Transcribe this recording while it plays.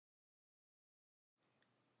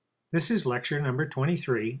This is lecture number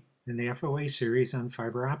 23 in the FOA series on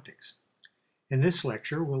fiber optics. In this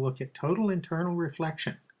lecture, we'll look at total internal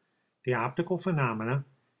reflection, the optical phenomena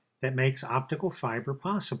that makes optical fiber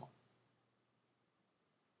possible.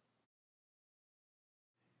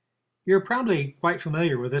 You're probably quite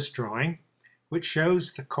familiar with this drawing, which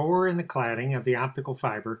shows the core and the cladding of the optical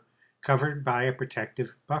fiber covered by a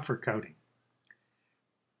protective buffer coating.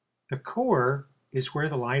 The core is where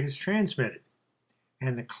the light is transmitted,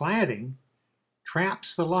 and the cladding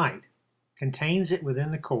traps the light, contains it within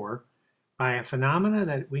the core by a phenomena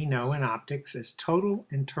that we know in optics as total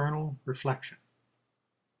internal reflection.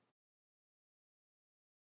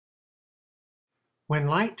 When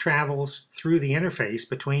light travels through the interface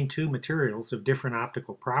between two materials of different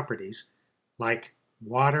optical properties, like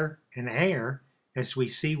water and air, as we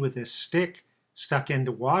see with this stick stuck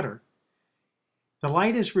into water, the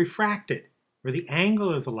light is refracted, or the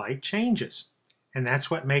angle of the light changes. And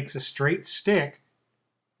that's what makes a straight stick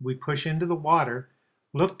we push into the water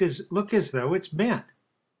look as though it's bent.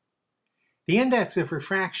 The index of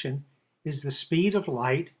refraction is the speed of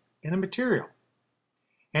light in a material.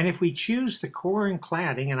 And if we choose the core and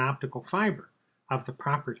cladding in optical fiber of the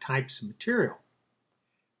proper types of material,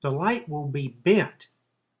 the light will be bent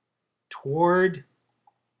toward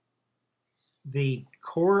the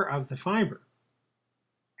core of the fiber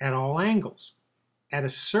at all angles. At a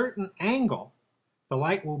certain angle, the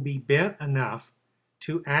light will be bent enough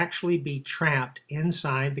to actually be trapped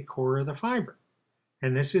inside the core of the fiber.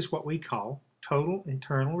 And this is what we call total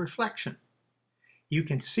internal reflection. You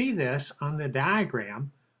can see this on the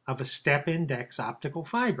diagram of a step index optical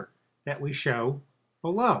fiber that we show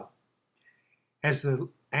below. As the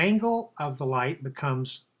angle of the light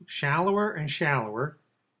becomes shallower and shallower,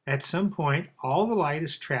 at some point all the light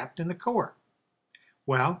is trapped in the core.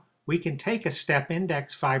 Well, we can take a step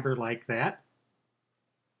index fiber like that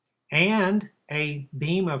and a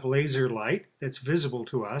beam of laser light that's visible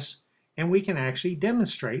to us, and we can actually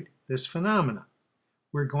demonstrate this phenomena.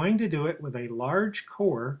 We're going to do it with a large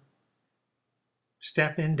core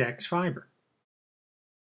step index fiber.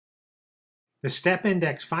 The step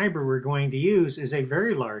index fiber we're going to use is a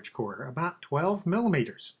very large core, about 12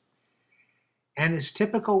 millimeters, and is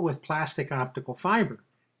typical with plastic optical fiber.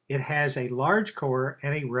 It has a large core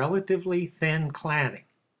and a relatively thin cladding.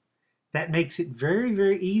 That makes it very,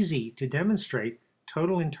 very easy to demonstrate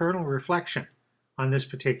total internal reflection on this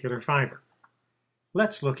particular fiber.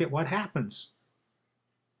 Let's look at what happens.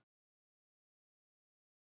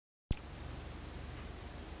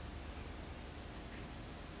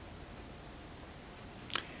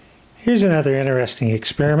 Here's another interesting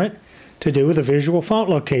experiment to do with a visual fault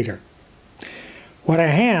locator. What I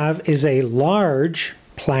have is a large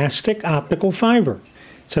plastic optical fiber.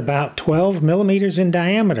 It's about 12 millimeters in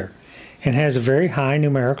diameter and has a very high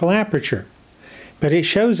numerical aperture. But it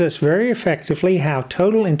shows us very effectively how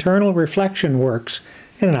total internal reflection works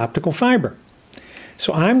in an optical fiber.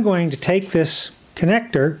 So I'm going to take this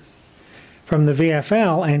connector from the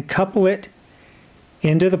VFL and couple it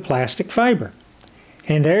into the plastic fiber.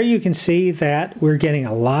 And there you can see that we're getting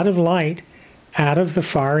a lot of light out of the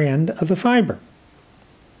far end of the fiber.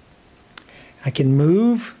 I can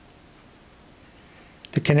move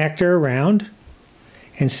the connector around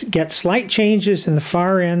and get slight changes in the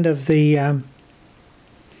far end of the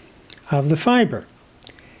fiber,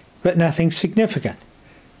 but nothing significant.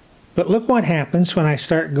 But look what happens when I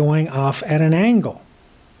start going off at an angle.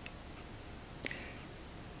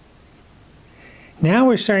 Now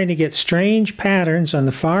we're starting to get strange patterns on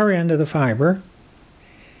the far end of the fiber,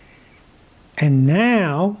 and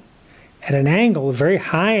now at an angle, a very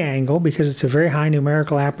high angle, because it's a very high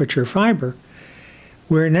numerical aperture fiber,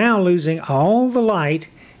 we're now losing all the light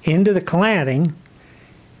into the cladding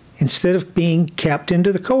instead of being kept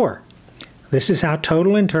into the core. This is how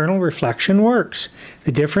total internal reflection works.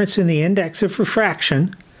 The difference in the index of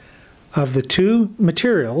refraction of the two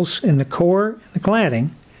materials in the core and the cladding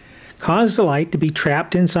cause the light to be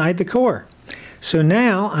trapped inside the core. So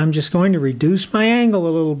now I'm just going to reduce my angle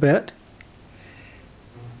a little bit.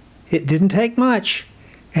 It didn't take much,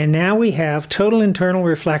 and now we have total internal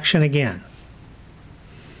reflection again.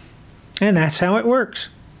 And that's how it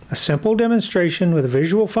works. A simple demonstration with a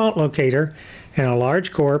visual fault locator and a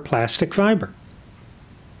large core plastic fiber.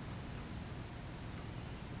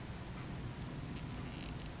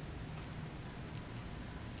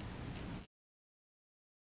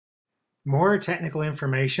 More technical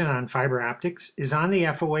information on fiber optics is on the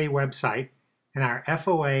FOA website and our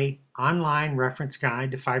FOA online reference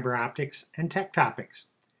guide to fiber optics and tech topics.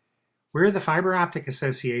 We're the Fiber Optic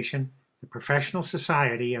Association, the professional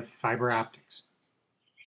society of fiber optics.